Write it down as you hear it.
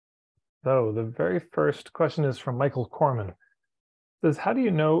So the very first question is from Michael Corman. It says, how do you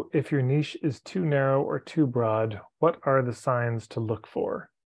know if your niche is too narrow or too broad? What are the signs to look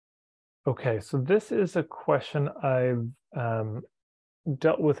for? Okay, so this is a question I've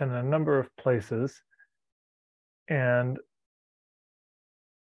dealt with in a number of places. And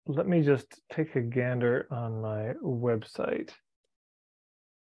let me just take a gander on my website.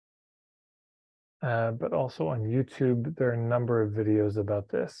 But also on YouTube, there are a number of videos about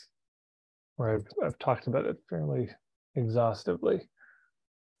this where I've talked about it fairly exhaustively.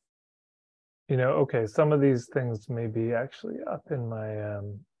 You know, okay, some of these things may be actually up in my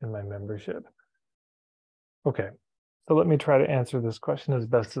membership. Okay, so let me try to answer this question as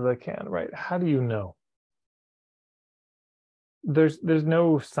best as I can, right? How do you know? There's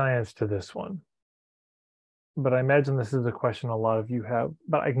no science to this one, but I imagine this is a question a lot of you have,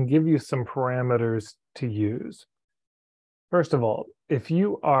 but I can give you some parameters to use. First of all, if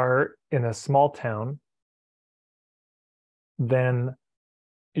you are in a small town, then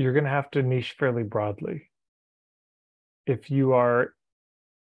you're going to have to niche fairly broadly. If you are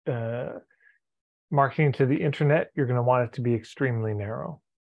marketing to the internet, you're going to want it to be extremely narrow.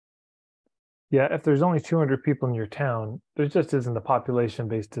 Yeah, if there's only 200 people in your town, there just isn't the population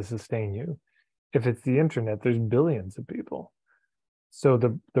base to sustain you. If it's the internet, there's billions of people. So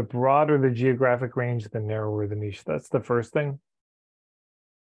the broader the geographic range, the narrower the niche. That's the first thing.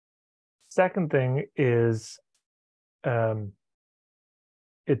 Second thing is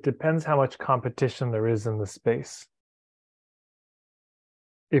it depends how much competition there is in the space.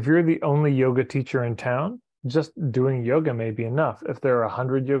 If you're the only yoga teacher in town, just doing yoga may be enough. If there are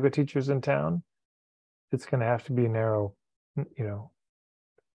 100 yoga teachers in town, it's going to have to be narrow, you know,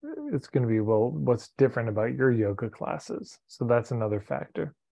 it's going to be, well, what's different about your yoga classes? So that's another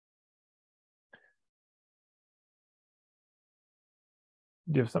factor.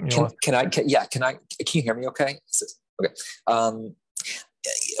 Do you have something you want? Can you hear me okay? Okay.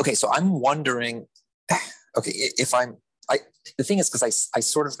 Okay, so I'm wondering, okay, the thing is, because I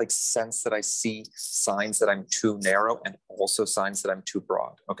sort of like sense that I see signs that I'm too narrow and also signs that I'm too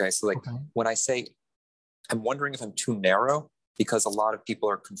broad. Okay, so like when I say, I'm wondering if I'm too narrow, because a lot of people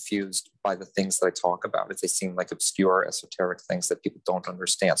are confused by the things that I talk about. If they seem like obscure, esoteric things that people don't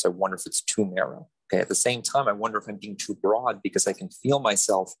understand. So I wonder if it's too narrow. Okay, at the same time, I wonder if I'm being too broad, because I can feel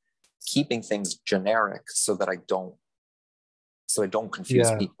myself keeping things generic so that I don't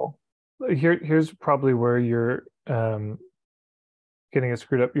confuse people. Here's probably where you're getting it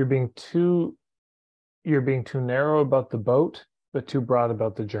screwed up. You're being too narrow about the boat, but too broad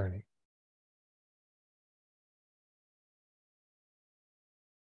about the journey.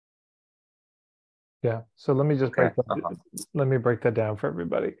 Yeah. So let me just break that down for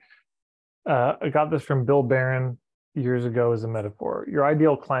everybody. I got this from Bill Barron years ago as a metaphor. Your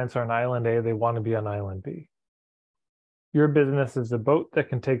ideal clients are on island A, they want to be on island B. Your business is a boat that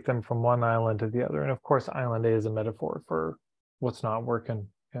can take them from one island to the other. And of course, island A is a metaphor for what's not working.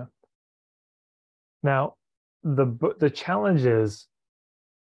 Yeah. Now, the challenge is,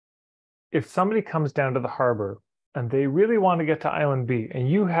 if somebody comes down to the harbor and they really want to get to island B,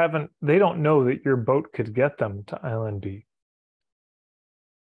 and they don't know that your boat could get them to island B.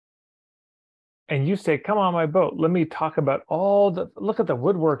 And you say, come on my boat, let me talk about look at the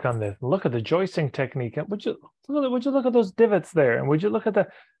woodwork on this, look at the joisting technique, and would you look at those divots there, and would you look at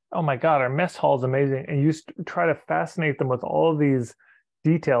oh my God, our mess hall is amazing. And you try to fascinate them with all of these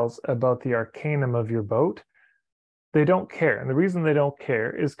details about the arcanum of your boat. They don't care. And the reason they don't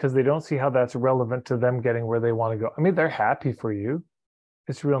care is because they don't see how that's relevant to them getting where they want to go. I mean, they're happy for you.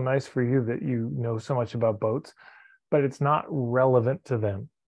 It's real nice for you that you know so much about boats, but it's not relevant to them.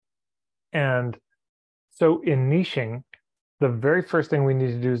 And so in niching, the very first thing we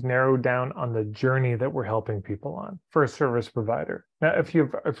need to do is narrow down on the journey that we're helping people on for a service provider. Now, if you're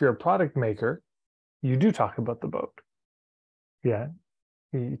a product maker, you do talk about the boat. Yeah,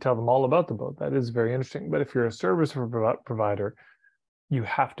 you tell them all about the boat. That is very interesting. But if you're a service provider, you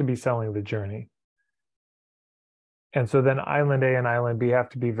have to be selling the journey. And so then island A and island B have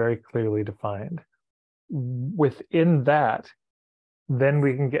to be very clearly defined. Within that, then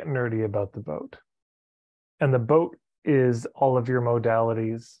we can get nerdy about the boat. And the boat is all of your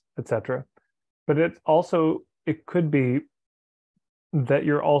modalities, etc. But it could be that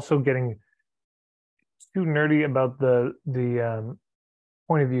you're also getting too nerdy about the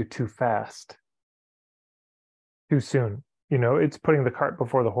point of view too fast, too soon. You know, it's putting the cart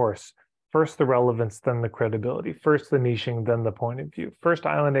before the horse. First the relevance, then the credibility. First the niching, then the point of view. First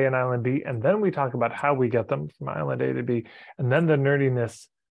island A and island B, and then we talk about how we get them from island A to B, and then the nerdiness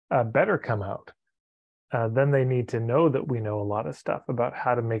better come out. then they need to know that we know a lot of stuff about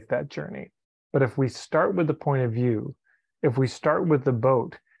how to make that journey. But if we start with the point of view, if we start with the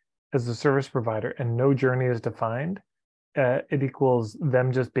boat as a service provider and no journey is defined, it equals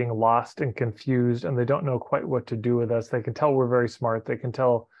them just being lost and confused, and they don't know quite what to do with us. They can tell we're very smart. They can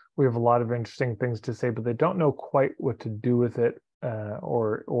tell we have a lot of interesting things to say, but they don't know quite what to do with it,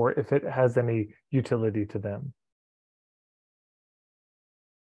 or if it has any utility to them.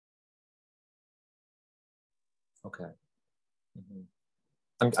 Okay.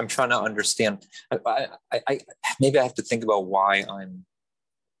 I'm trying to understand. I maybe I have to think about why I'm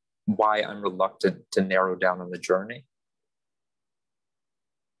reluctant to narrow down on the journey.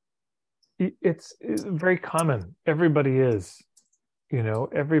 It's very common. Everybody is,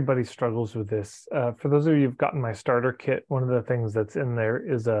 everybody struggles with this. For those of you who've gotten my starter kit, one of the things that's in there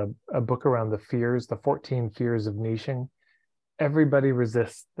is a book around the fears, the 14 fears of niching. Everybody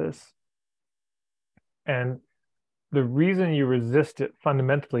resists this. And the reason you resist it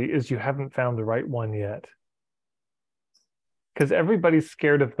fundamentally is you haven't found the right one yet. Because everybody's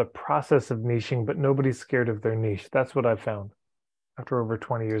scared of the process of niching, but nobody's scared of their niche. That's what I've found after over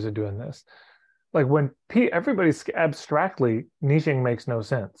 20 years of doing this. Like when everybody's abstractly, niching makes no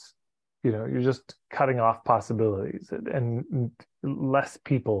sense. You're just cutting off possibilities and less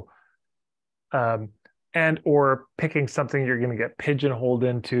people, and or picking something you're going to get pigeonholed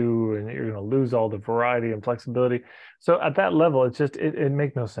into, and you're going to lose all the variety and flexibility. So at that level, it's just, it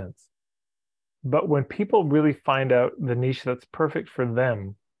makes no sense. But when people really find out the niche that's perfect for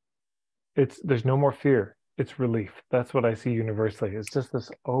them, there's no more fear. It's relief. That's what I see universally. It's just this,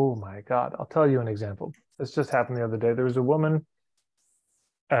 oh my God. I'll tell you an example. This just happened the other day. There was a woman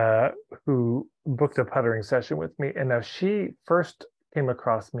who booked a puttering session with me. And now she first came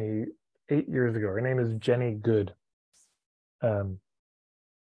across me 8 years ago. Her name is Jenny Good.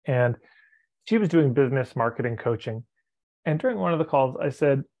 And she was doing business marketing coaching. And during one of the calls, I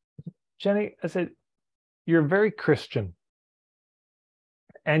said, Jenny, you're very Christian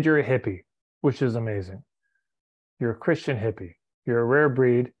and you're a hippie, which is amazing. You're a Christian hippie. You're a rare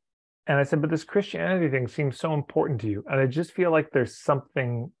breed. And I said, but this Christianity thing seems so important to you. And I just feel like there's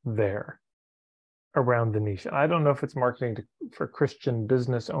something there around the niche. And I don't know if it's marketing for Christian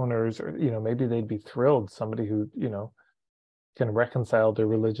business owners, or, maybe they'd be thrilled. Somebody who, can reconcile their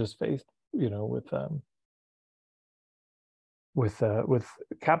religious faith, with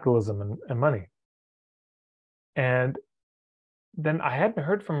capitalism and money. And then I hadn't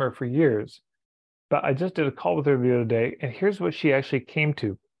heard from her for years, but I just did a call with her the other day, and here's what she actually came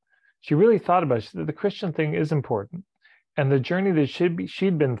to. She really thought about it. She said the Christian thing is important. And the journey that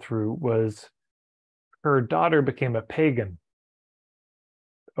she'd been through was her daughter became a pagan.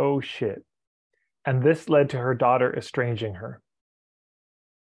 Oh, shit. And this led to her daughter estranging her.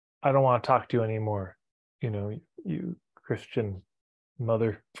 I don't want to talk to you anymore, you Christian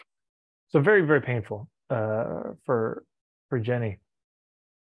mother. So very, very painful for Jenny.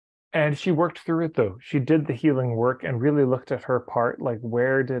 And she worked through it, though. She did the healing work and really looked at her part, like,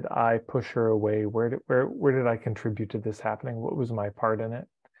 where did I push her away? Where did I contribute to this happening? What was my part in it?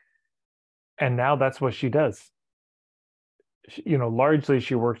 And now that's what she does. Largely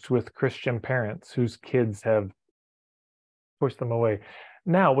she works with Christian parents whose kids have pushed them away.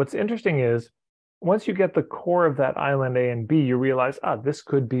 Now, what's interesting is once you get the core of that island A and B, you realize, this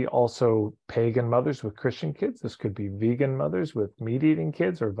could be also pagan mothers with Christian kids. This could be vegan mothers with meat-eating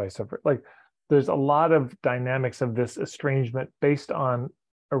kids, or vice versa. Like, there's a lot of dynamics of this estrangement based on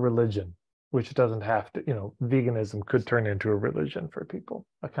a religion, which doesn't have to, veganism could turn into a religion for people,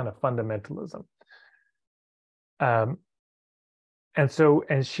 a kind of fundamentalism. And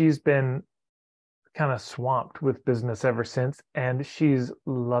she's been kind of swamped with business ever since, and she's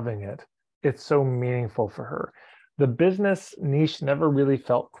loving it. It's so meaningful for her. The business niche never really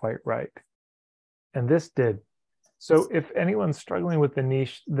felt quite right, and this did. So if anyone's struggling with the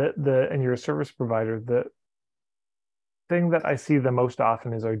niche, and you're a service provider, the thing that I see the most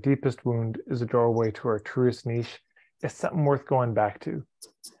often is our deepest wound is a doorway to our truest niche. It's something worth going back to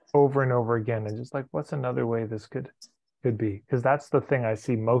over and over again, and just like, what's another way this could be? Because that's the thing I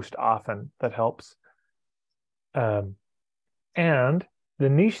see most often that helps. And the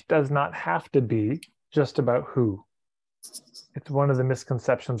niche does not have to be just about who. It's one of the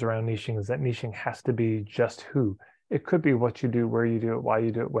misconceptions around niching is that niching has to be just who. It could be what you do, where you do it, why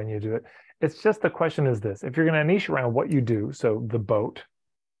you do it, when you do it. It's just, the question is this: if you're going to niche around what you do, so the boat,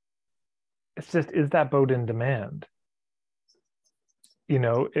 it's just, is that boat in demand?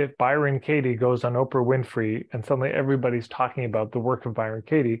 If Byron Katie goes on Oprah Winfrey and suddenly everybody's talking about the work of Byron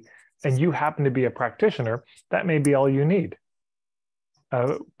Katie, and you happen to be a practitioner, that may be all you need.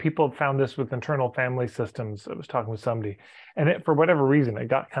 People found this with internal family systems. I was talking with somebody, and for whatever reason, it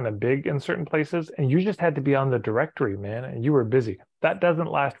got kind of big in certain places, and you just had to be on the directory, man, and you were busy. That doesn't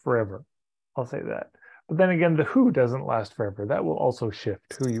last forever. I'll say that. But then again, the who doesn't last forever. That will also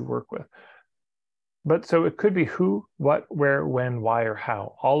shift who you work with. But so it could be who, what, where, when, why, or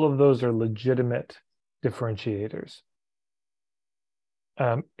how. All of those are legitimate differentiators.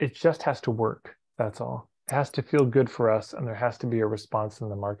 It just has to work. That's all. It has to feel good for us, and there has to be a response in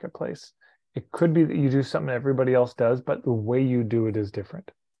the marketplace. It could be that you do something everybody else does, but the way you do it is different.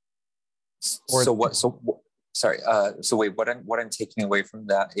 So wait, what I'm taking away from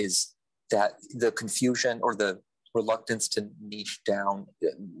that is that the confusion or the reluctance to niche down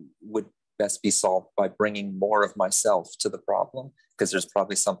would best be solved by bringing more of myself to the problem, because there's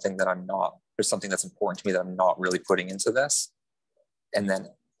probably something that there's something that's important to me that I'm not really putting into this. And then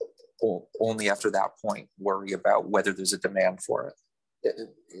only after that point worry about whether there's a demand for it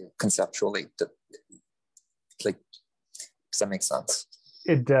conceptually. Like, does that make sense?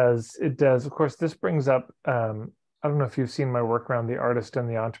 It does. It does. Of course, this brings up, I don't know if you've seen my work around the artist and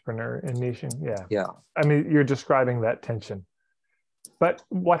the entrepreneur in niching. Yeah. Yeah. I mean, you're describing that tension. But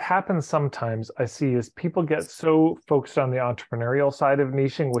what happens sometimes I see is people get so focused on the entrepreneurial side of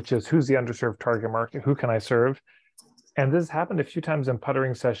niching, which is who's the underserved target market, who can I serve? And this happened a few times in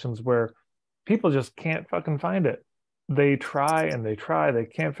puttering sessions where people just can't fucking find it. They try and they try, they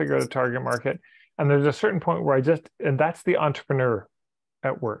can't figure out a target market. And there's a certain point where and that's the entrepreneur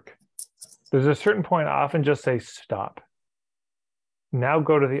at work. There's a certain point I often just say, stop. Now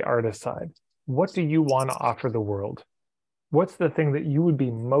go to the artist side. What do you want to offer the world? What's the thing that you would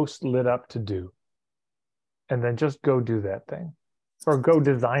be most lit up to do? And then just go do that thing, or go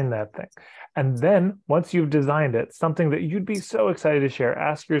design that thing. And then once you've designed it, something that you'd be so excited to share,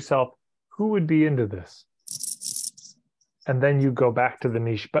 ask yourself, who would be into this? And then you go back to the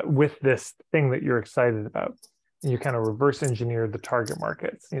niche, but with this thing that you're excited about. And you kind of reverse engineer the target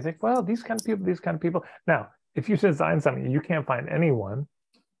markets. And you think, well, these kind of people, these kind of people. Now, if you design something, you can't find anyone.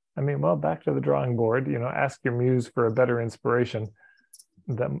 I mean, well, back to the drawing board, ask your muse for a better inspiration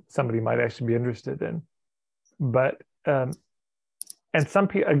that somebody might actually be interested in. But, and some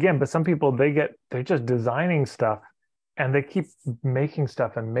people, they're just designing stuff and they keep making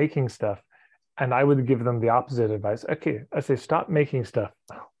stuff and making stuff. And I would give them the opposite advice. Okay, I say, stop making stuff.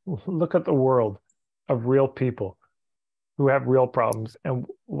 Look at the world of real people who have real problems, and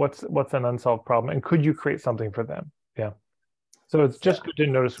what's an unsolved problem, and could you create something for them? Yeah. So it's just good to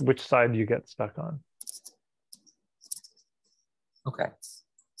notice which side you get stuck on. Okay.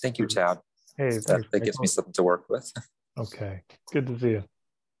 Thank you, Chad. Hey, that gives me something to work with. Okay. Good to see you.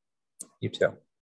 You too.